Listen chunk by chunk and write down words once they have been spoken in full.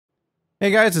Hey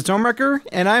guys, it's Omrecker,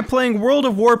 and I'm playing World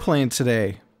of Warplanes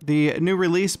today. The new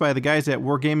release by the guys at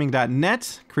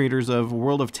wargaming.net, creators of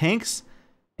World of Tanks,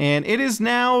 and it is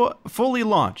now fully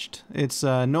launched. It's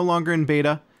no longer in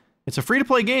beta. It's a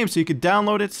free-to-play game, so you could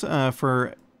download it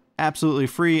for absolutely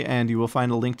free, and you will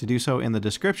find a link to do so in the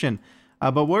description.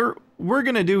 But what we're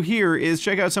going to do here is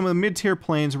check out some of the mid-tier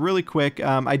planes really quick.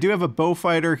 I do have a bow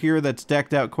fighter here that's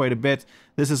decked out quite a bit.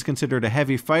 This is considered a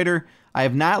heavy fighter. I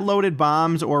have not loaded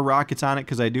bombs or rockets on it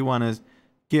because I do want to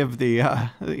give the,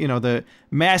 the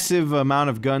massive amount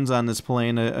of guns on this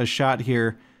plane a shot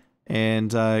here. And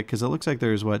because it looks like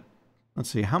there's let's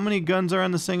see, how many guns are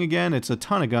on this thing again? It's a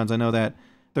ton of guns, I know that.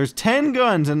 There's 10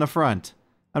 guns in the front.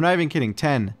 I'm not even kidding,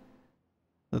 10.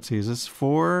 Let's see, is this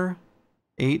 4,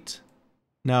 8?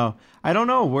 No, I don't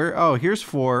know where. Oh, here's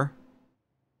 4,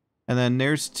 and then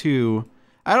there's 2.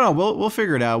 I don't know. We'll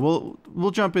figure it out.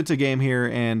 We'll jump into game here,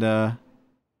 and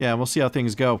yeah, we'll see how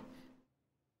things go.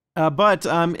 But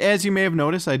as you may have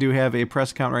noticed, I do have a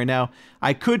press count right now.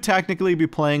 I could technically be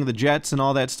playing the jets and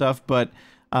all that stuff, but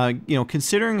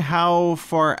considering how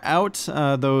far out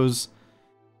those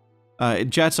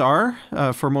jets are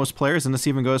for most players, and this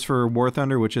even goes for War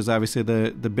Thunder, which is obviously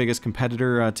the biggest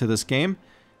competitor to this game.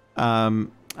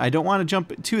 I don't want to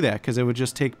jump to that because it would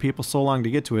just take people so long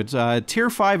to get to it. Tier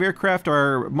 5 aircraft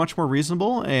are much more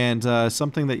reasonable and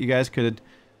something that you guys could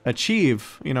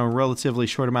achieve, in a relatively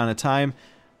short amount of time.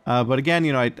 But again,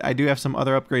 I do have some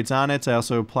other upgrades on it. I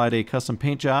also applied a custom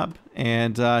paint job,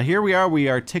 and here we are. We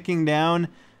are ticking down.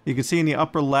 You can see in the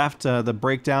upper left the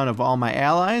breakdown of all my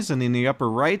allies, and in the upper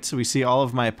right we see all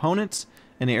of my opponents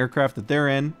and the aircraft that they're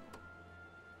in.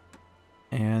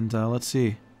 And let's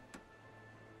see.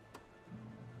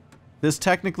 This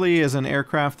technically is an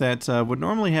aircraft that would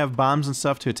normally have bombs and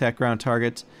stuff to attack ground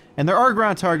targets. And there are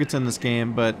ground targets in this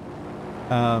game, but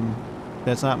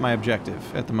that's not my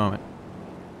objective at the moment.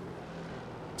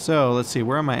 So, let's see,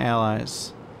 where are my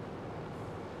allies?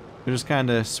 They're just kind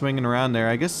of swinging around there.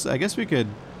 I guess we could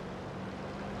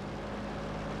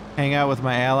hang out with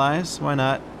my allies. Why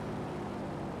not?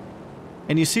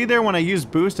 And you see there when I use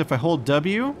boost, if I hold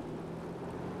W,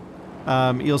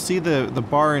 you'll see the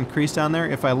bar increase down there.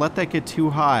 If I let that get too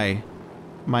high,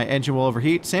 my engine will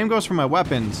overheat. Same goes for my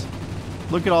weapons.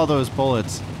 Look at all those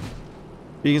bullets.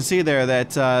 You can see there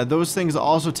that those things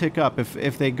also tick up.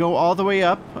 If they go all the way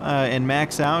up and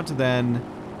max out, then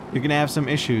you're gonna have some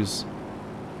issues.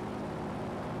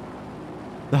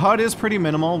 The HUD is pretty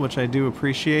minimal, which I do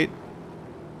appreciate.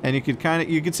 And you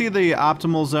could see the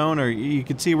optimal zone, or you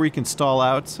could see where you can stall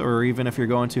out, or even if you're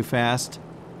going too fast.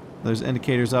 There's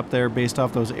indicators up there based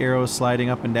off those arrows sliding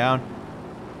up and down.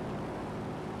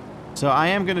 So I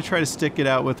am going to try to stick it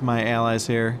out with my allies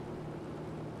here.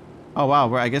 Oh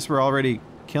wow, I guess we're already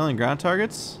killing ground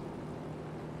targets?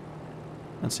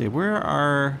 Let's see, where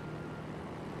are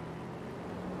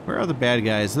the bad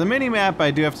guys? The mini-map, I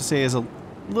do have to say, is a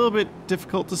little bit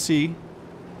difficult to see.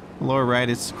 Lower right,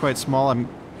 it's quite small. I'm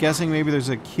guessing maybe there's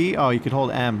a key. Oh, you could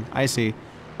hold M. I see.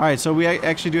 Alright, so we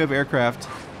actually do have aircraft.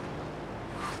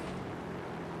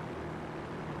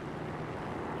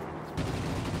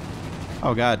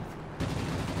 Oh god.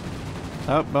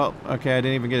 Oh, well, okay, I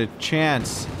didn't even get a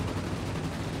chance.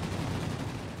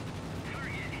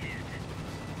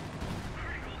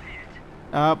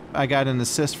 Oh, I got an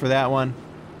assist for that one.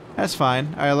 That's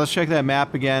fine. Alright, let's check that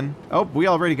map again. Oh, we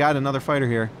already got another fighter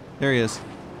here. There he is.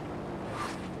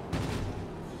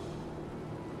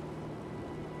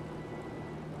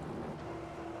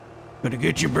 Gonna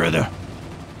get you, brother.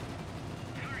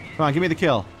 Come on, give me the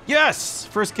kill. Yes!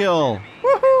 First kill.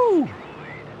 Woohoo!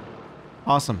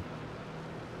 Awesome.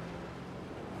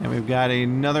 And we've got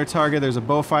another target. There's a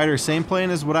bow fighter. Same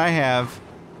plane as what I have.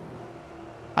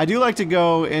 I do like to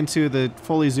go into the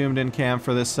fully zoomed in cam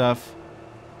for this stuff.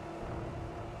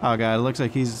 Oh god, it looks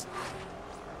like he's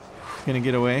gonna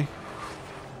get away.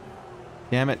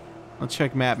 Damn it. Let's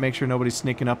check map, make sure nobody's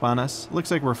sneaking up on us. Looks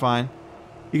like we're fine.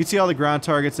 You can see all the ground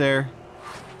targets there.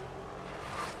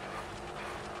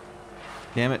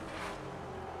 Damn it.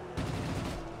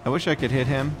 I wish I could hit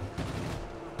him.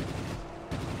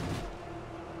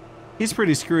 He's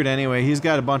pretty screwed anyway. He's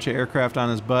got a bunch of aircraft on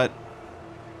his butt.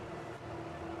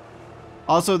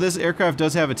 Also, this aircraft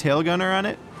does have a tail gunner on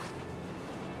it.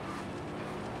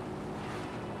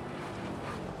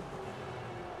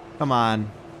 Come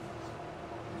on.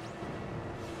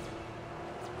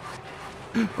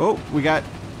 Oh, we got...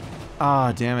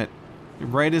 Ah, damn it.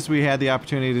 Right as we had the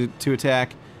opportunity to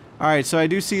attack. Alright, so I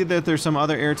do see that there's some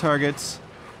other air targets.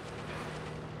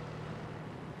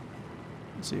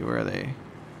 Let's see, where are they?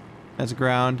 That's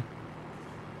ground.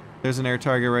 There's an air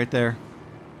target right there.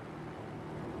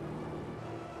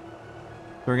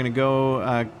 We're gonna go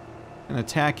and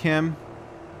attack him.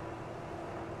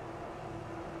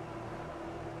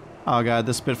 Oh god,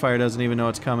 this Spitfire doesn't even know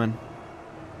it's coming.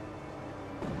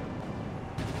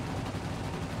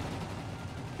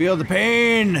 Feel the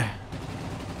pain!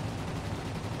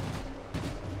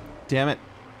 Damn it.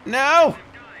 No!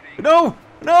 No!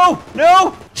 No!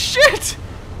 No! Shit!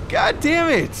 God damn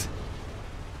it!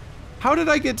 How did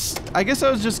I get... I guess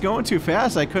I was just going too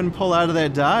fast. I couldn't pull out of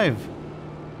that dive.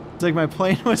 It's like my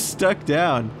plane was stuck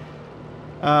down.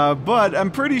 But I'm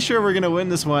pretty sure we're gonna win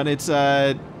this one. It's,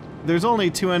 there's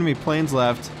only 2 enemy planes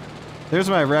left. There's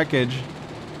my wreckage.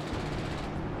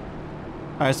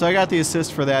 Alright, so I got the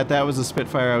assist for that. That was a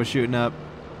Spitfire I was shooting up.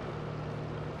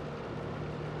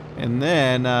 And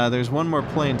then, there's one more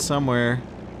plane somewhere.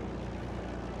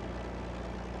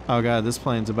 Oh god, this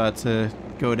plane's about to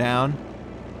go down.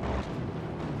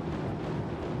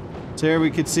 So here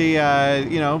we could see,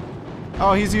 you know...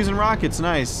 Oh, he's using rockets.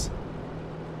 Nice.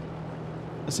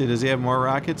 Let's see, does he have more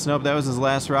rockets? Nope, that was his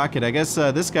last rocket. I guess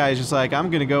this guy's just like, I'm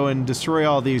gonna go and destroy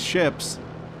all these ships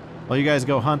while you guys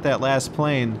go hunt that last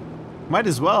plane. Might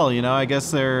as well, you know, I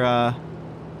guess they're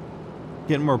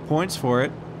getting more points for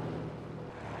it.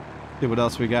 See what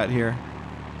else we got here.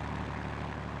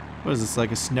 What is this,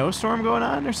 like a snowstorm going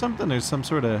on or something? There's some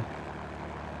sort of...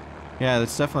 Yeah,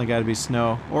 that's definitely got to be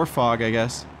snow. Or fog, I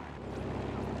guess.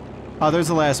 Oh, there's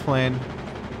the last plane.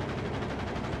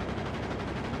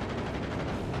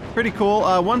 Pretty cool.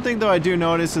 One thing, though, I do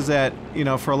notice is that, you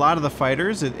know, for a lot of the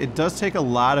fighters, it does take a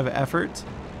lot of effort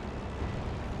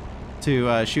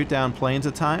to shoot down planes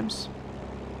at times.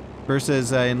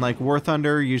 Versus in, like, War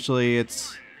Thunder, usually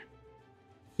it's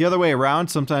the other way around.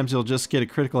 Sometimes you'll just get a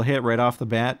critical hit right off the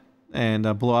bat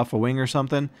and blow off a wing or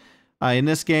something. In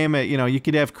this game, you know, you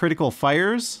could have critical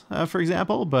fires, for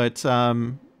example, but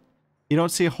you don't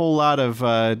see a whole lot of,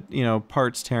 you know,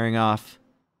 parts tearing off.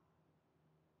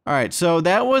 Alright, so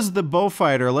that was the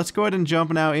Beaufighter. Let's go ahead and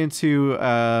jump now into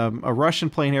a Russian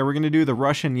plane here. We're going to do the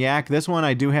Russian Yak. This one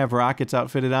I do have rockets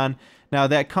outfitted on. Now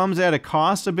that comes at a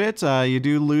cost a bit. You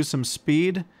do lose some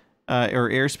speed, or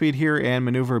airspeed here, and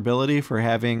maneuverability for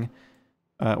having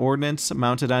ordnance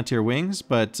mounted onto your wings,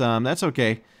 but that's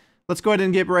okay. Let's go ahead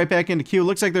and get right back into queue.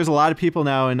 Looks like there's a lot of people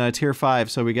now in Tier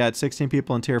 5, so we got 16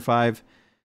 people in Tier 5.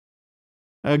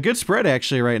 A good spread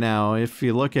actually right now. If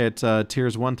you look at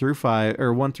tiers 1 through 5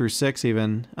 or 1 through 6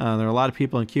 even, there are a lot of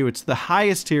people in queue. It's the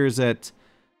highest tiers that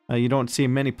you don't see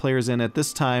many players in at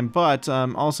this time, but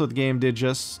also the game did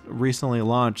just recently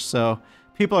launch, so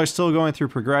people are still going through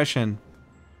progression.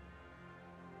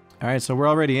 All right, so we're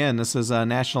already in. This is a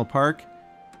national park.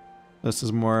 This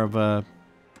is more of a,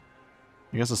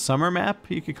 I guess, a summer map,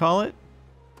 you could call it.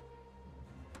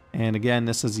 And again,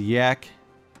 this is Yak.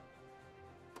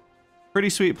 Pretty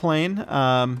sweet plane.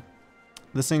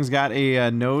 This thing's got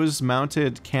a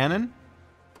nose-mounted cannon.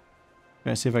 I'm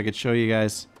gonna see if I could show you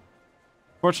guys.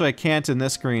 Fortunately, I can't in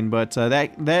this screen, but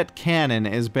that cannon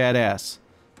is badass.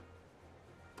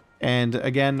 And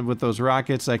again, with those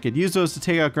rockets, I could use those to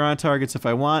take out ground targets if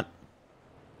I want.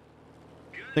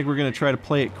 I think we're gonna try to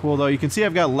play it cool, though. You can see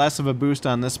I've got less of a boost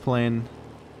on this plane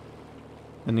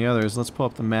than the others. Let's pull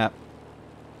up the map.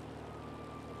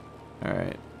 All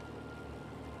right.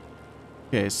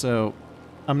 Okay, so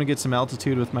I'm gonna get some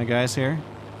altitude with my guys here.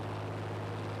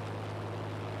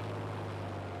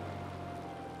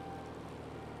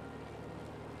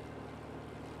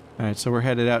 Alright, so we're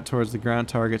headed out towards the ground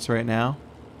targets right now.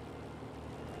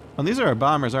 Oh, these are our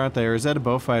bombers, aren't they? Or is that a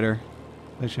Beaufighter?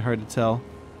 Actually hard to tell.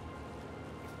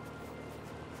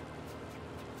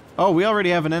 Oh, we already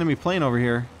have an enemy plane over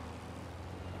here.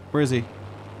 Where is he?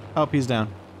 Oh, he's down.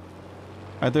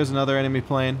 Alright, there's another enemy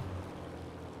plane.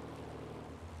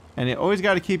 And you always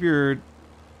got to keep your...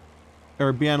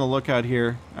 or be on the lookout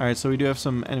here. Alright, so we do have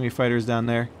some enemy fighters down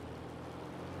there.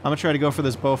 I'm going to try to go for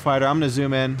this Beaufighter. I'm going to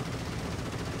zoom in.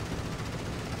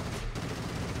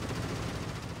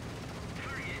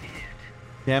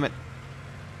 Damn it.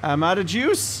 I'm out of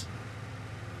juice.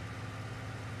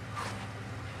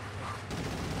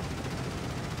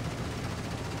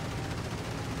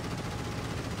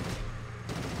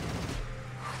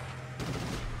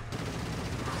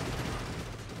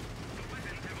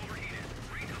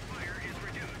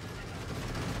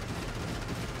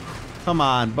 Come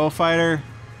on, Beaufighter.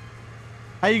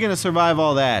 How are you gonna survive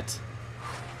all that?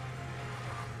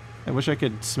 I wish I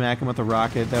could smack him with a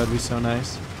rocket. That would be so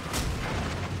nice.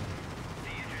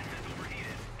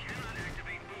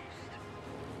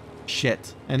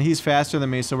 Shit. And he's faster than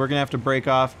me, so we're gonna have to break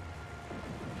off.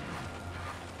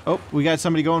 Oh, we got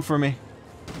somebody going for me.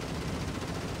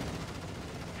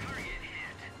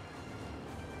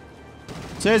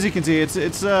 So as you can see,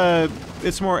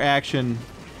 it's more action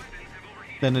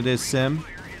than it is sim.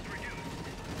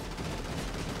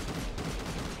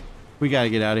 We gotta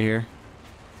get out of here.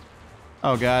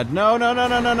 Oh god, no, no, no,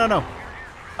 no, no, no, no.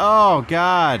 Oh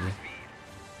god.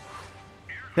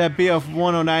 That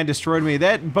BF-109 destroyed me.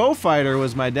 That bow fighter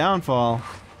was my downfall.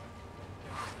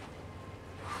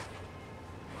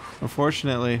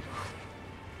 Unfortunately.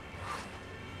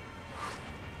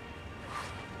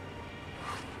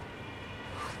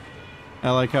 I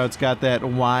like how it's got that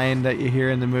whine that you hear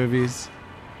in the movies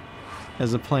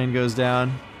as the plane goes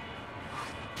down.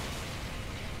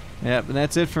 Yep, and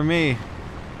that's it for me.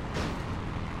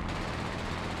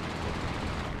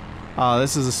 Oh,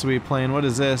 this is a sweet plane. What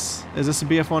is this? Is this a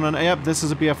BF-109? Yep, this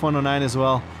is a BF-109 as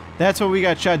well. That's what we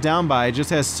got shot down by. It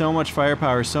just has so much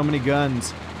firepower, so many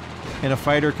guns in a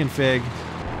fighter config.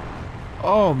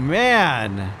 Oh,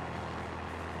 man.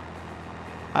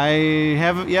 I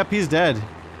have... Yep, he's dead.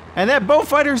 And that bow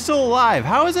fighter is still alive.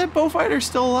 How is that bow fighter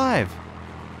still alive?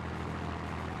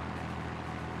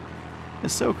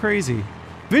 It's so crazy.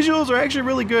 Visuals are actually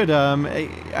really good.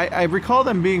 I recall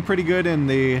them being pretty good in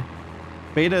the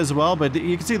beta as well, but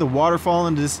you can see the waterfall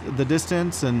in the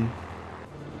distance and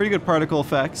pretty good particle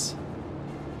effects.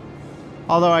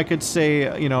 Although I could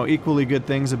say, you know, equally good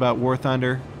things about War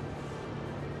Thunder.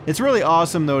 It's really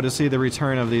awesome, though, to see the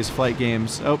return of these flight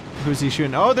games. Oh, who's he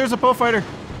shooting? Oh, there's a bow fighter.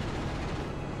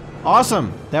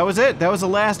 Awesome. That was it. That was the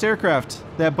last aircraft.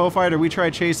 That bow fighter we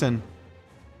tried chasing.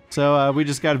 So we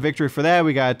just got a victory for that.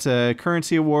 We got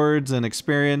currency awards and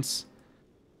experience.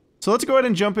 So let's go ahead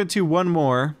and jump into one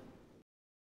more.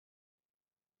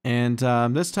 And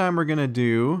this time we're going to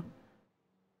do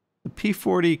the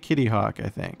P-40 Kitty Hawk, I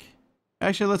think.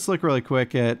 Actually, let's look really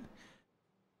quick at...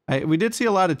 we did see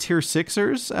a lot of Tier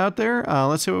 6ers out there.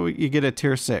 Let's see what you get at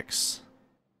Tier 6.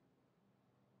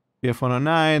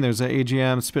 BF-109, there's an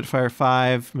AGM, Spitfire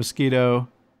 5, Mosquito.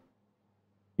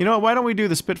 You know what, why don't we do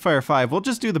the Spitfire 5? We'll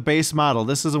just do the base model.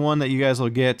 This is the one that you guys will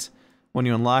get when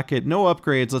you unlock it. No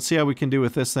upgrades. Let's see how we can do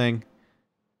with this thing.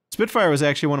 Spitfire was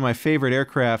actually one of my favorite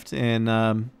aircraft in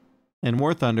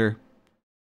War Thunder.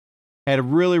 Had a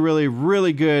really, really,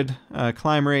 really good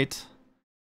climb rate.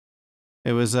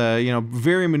 It was, you know,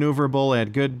 very maneuverable. It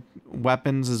had good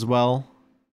weapons as well.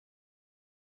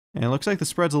 And it looks like the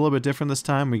spread's a little bit different this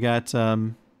time. We got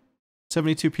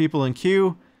 72 people in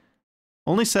queue.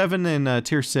 Only 7 in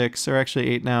Tier 6, or actually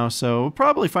 8 now, so we'll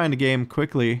probably find a game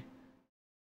quickly.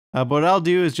 But what I'll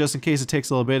do is, just in case it takes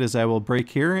a little bit, is I will break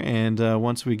here, and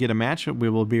once we get a match, we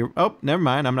will be... Oh, never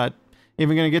mind, I'm not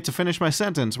even going to get to finish my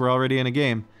sentence. We're already in a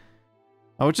game.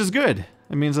 Which is good.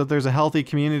 It means that there's a healthy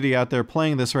community out there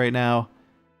playing this right now.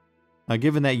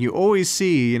 Given that you always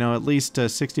see, you know, at least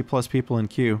 60 plus people in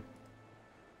queue.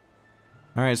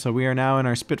 Alright, so we are now in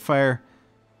our Spitfire.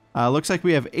 Looks like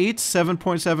we have 8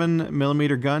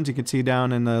 7.7mm guns. You can see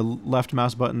down in the left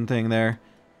mouse button thing there.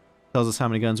 Tells us how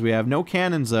many guns we have. No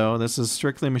cannons, though. This is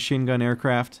strictly machine gun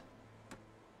aircraft.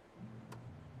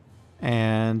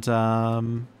 And,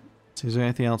 see, is there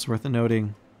anything else worth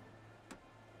noting?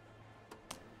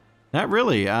 Not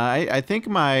really. I think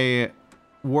my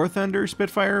War Thunder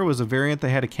Spitfire was a variant that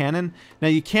had a cannon. Now,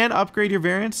 you can upgrade your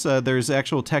variants. There's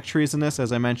actual tech trees in this,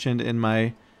 as I mentioned in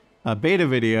my beta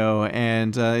video,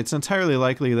 and it's entirely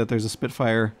likely that there's a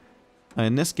Spitfire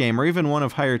in this game, or even one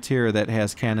of higher tier that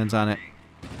has cannons on it.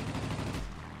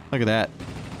 Look at that.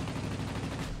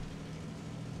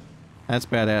 That's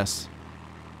badass.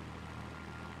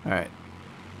 Alright.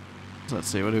 So let's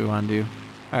see, what do we want to do?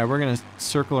 Alright, we're going to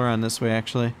circle around this way,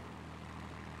 actually.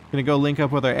 Gonna go link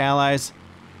up with our allies.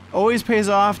 Always pays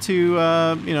off to,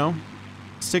 you know,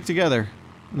 stick together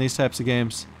in these types of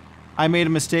games. I made a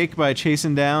mistake by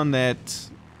chasing down that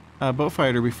bow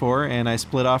fighter before, and I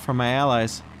split off from my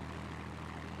allies.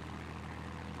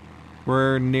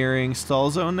 We're nearing stall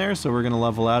zone there, so we're going to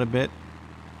level out a bit.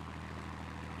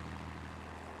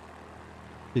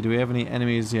 Do we have any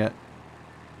enemies yet?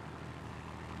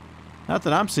 Not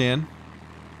that I'm seeing.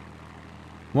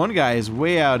 One guy is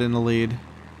way out in the lead.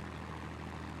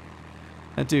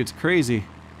 That dude's crazy.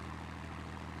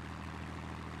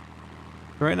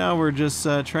 Right now we're just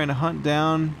trying to hunt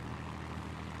down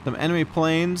some enemy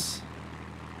planes.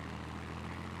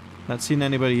 Not seen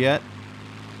anybody yet.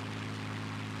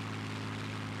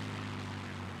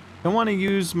 Don't want to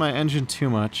use my engine too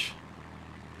much.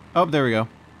 Oh, there we go.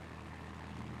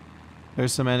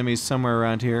 There's some enemies somewhere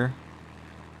around here.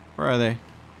 Where are they?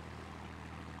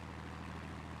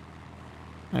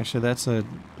 Actually, that's a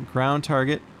ground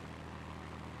target.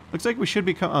 Looks like we should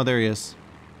be oh, there he is.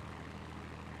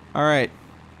 Alright.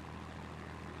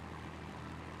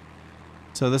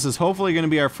 So this is hopefully going to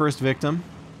be our first victim.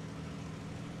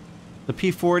 The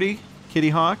P-40, Kitty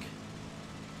Hawk.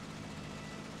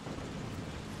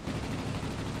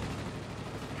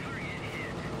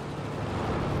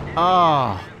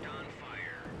 Oh.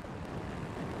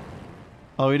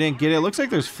 Oh, we didn't get it. Looks like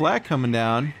there's flak coming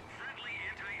down.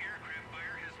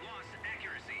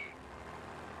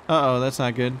 Uh-oh, that's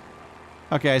not good.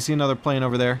 Okay, I see another plane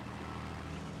over there.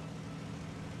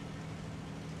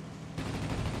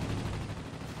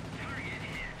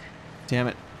 Damn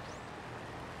it.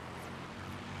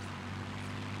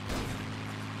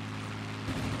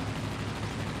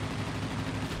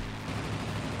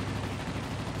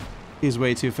 He's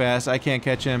way too fast. I can't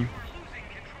catch him.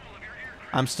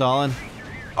 I'm stalling.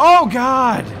 Oh,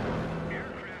 God!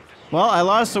 Well, I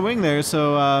lost a wing there,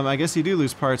 so I guess you do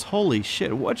lose parts. Holy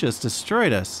shit, what just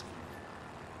destroyed us?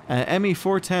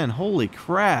 ME-410, holy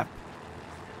crap.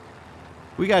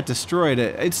 We got destroyed.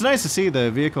 It's nice to see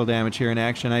the vehicle damage here in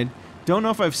action. I don't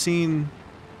know if I've seen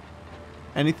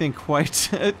anything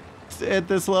quite at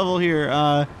this level here,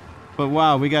 but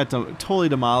wow, we got totally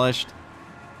demolished.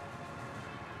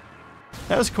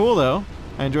 That was cool, though.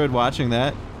 I enjoyed watching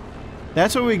that.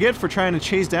 That's what we get for trying to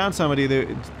chase down somebody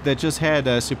that just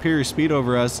had superior speed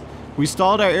over us. We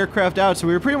stalled our aircraft out, so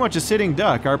we were pretty much a sitting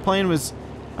duck. Our plane was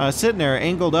sitting there,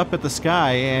 angled up at the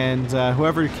sky, and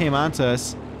whoever came onto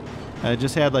us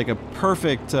just had like a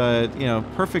perfect, you know,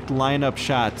 perfect lineup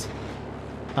shot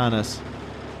on us.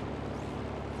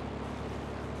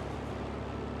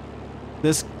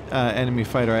 This enemy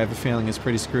fighter, I have a feeling, is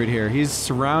pretty screwed here. He's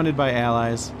surrounded by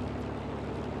allies.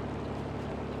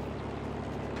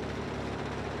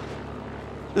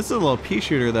 This is a little pea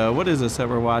shooter, though. What is this that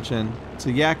we're watching? It's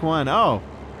a Yak 1. Oh.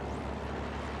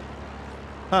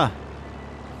 Huh.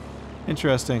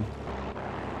 Interesting.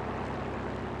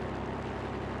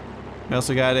 We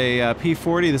also got a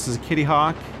P-40. This is a Kitty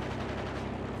Hawk.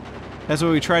 That's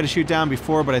what we tried to shoot down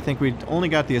before, but I think we only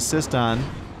got the assist on.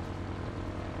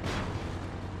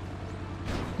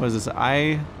 What is this?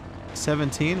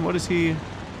 I-17? What is he?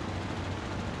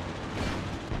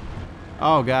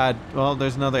 Oh, God. Well,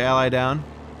 there's another ally down.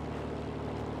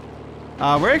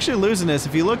 We're actually losing this.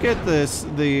 If you look at this,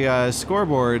 the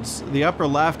scoreboards, the upper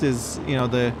left is, you know,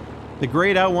 the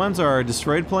grayed out ones are our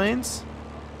destroyed planes,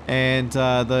 and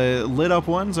the lit up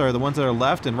ones are the ones that are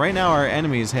left. And right now our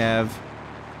enemies have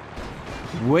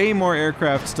way more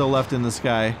aircraft still left in the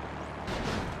sky.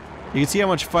 You can see how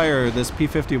much fire this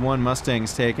P-51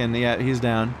 Mustang's taken. Yeah, he's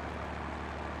down.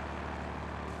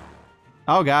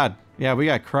 Oh, God. Yeah, we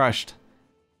got crushed.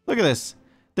 Look at this.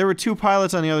 There were 2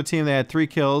 pilots on the other team that had 3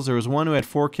 kills. There was one who had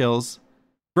 4 kills.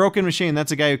 Broken Machine, that's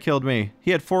the guy who killed me.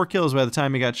 He had 4 kills by the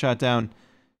time he got shot down.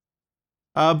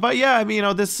 But yeah, I mean, you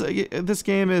know, this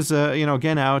game is, you know,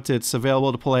 again out. It's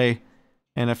available to play.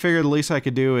 And I figured the least I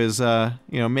could do is,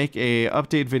 you know, make a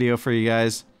update video for you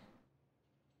guys.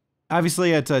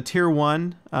 Obviously at Tier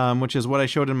 1, which is what I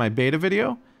showed in my beta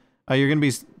video, you're going to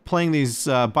be playing these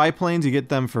biplanes. You get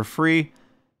them for free.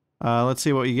 Let's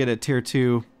see what you get at Tier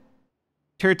 2.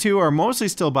 Tier 2 are mostly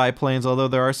still biplanes, although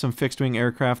there are some fixed-wing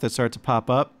aircraft that start to pop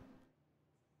up.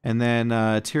 And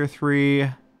then Tier 3,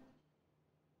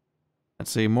 let's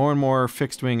see, more and more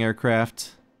fixed-wing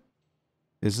aircraft.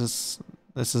 This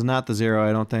is not the 0,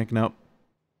 I don't think. Nope.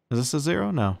 Is this a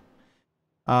 0? No.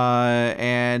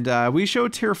 And we show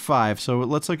Tier 5, so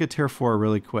let's look at Tier 4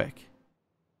 really quick.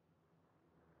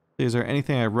 Is there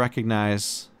anything I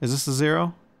recognize? Is this a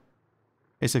 0?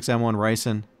 A6M1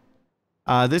 Ryson.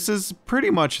 This is pretty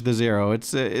much the 0.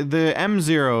 It's the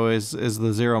M0 is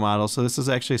the 0 model, so this is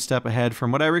actually a step ahead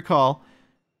from what I recall.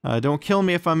 Don't kill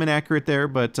me if I'm inaccurate there,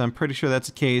 but I'm pretty sure that's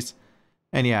the case.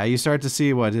 And yeah, you start to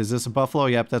see, what is this, a Buffalo?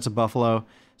 Yep, that's a Buffalo.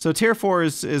 So Tier 4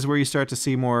 is where you start to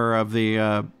see more of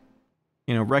the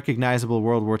you know, recognizable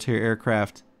World War II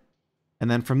aircraft. And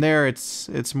then from there,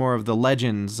 it's more of the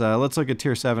legends. Let's look at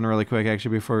Tier 7 really quick,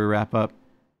 actually, before we wrap up.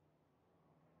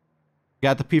 You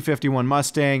got the P-51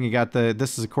 Mustang. You got the,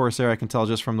 this is a Corsair, I can tell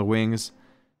just from the wings.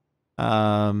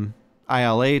 IL-8,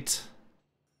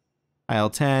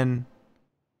 IL-10.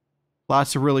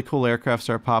 Lots of really cool aircraft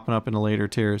start popping up in the later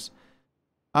tiers.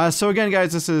 So again,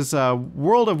 guys, this is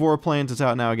World of Warplanes. It's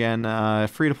out now again,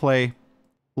 free to play.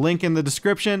 Link in the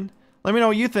description. Let me know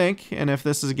what you think, and if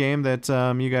this is a game that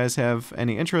you guys have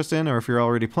any interest in, or if you're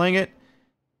already playing it.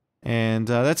 And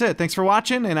that's it. Thanks for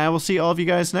watching, and I will see all of you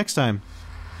guys next time.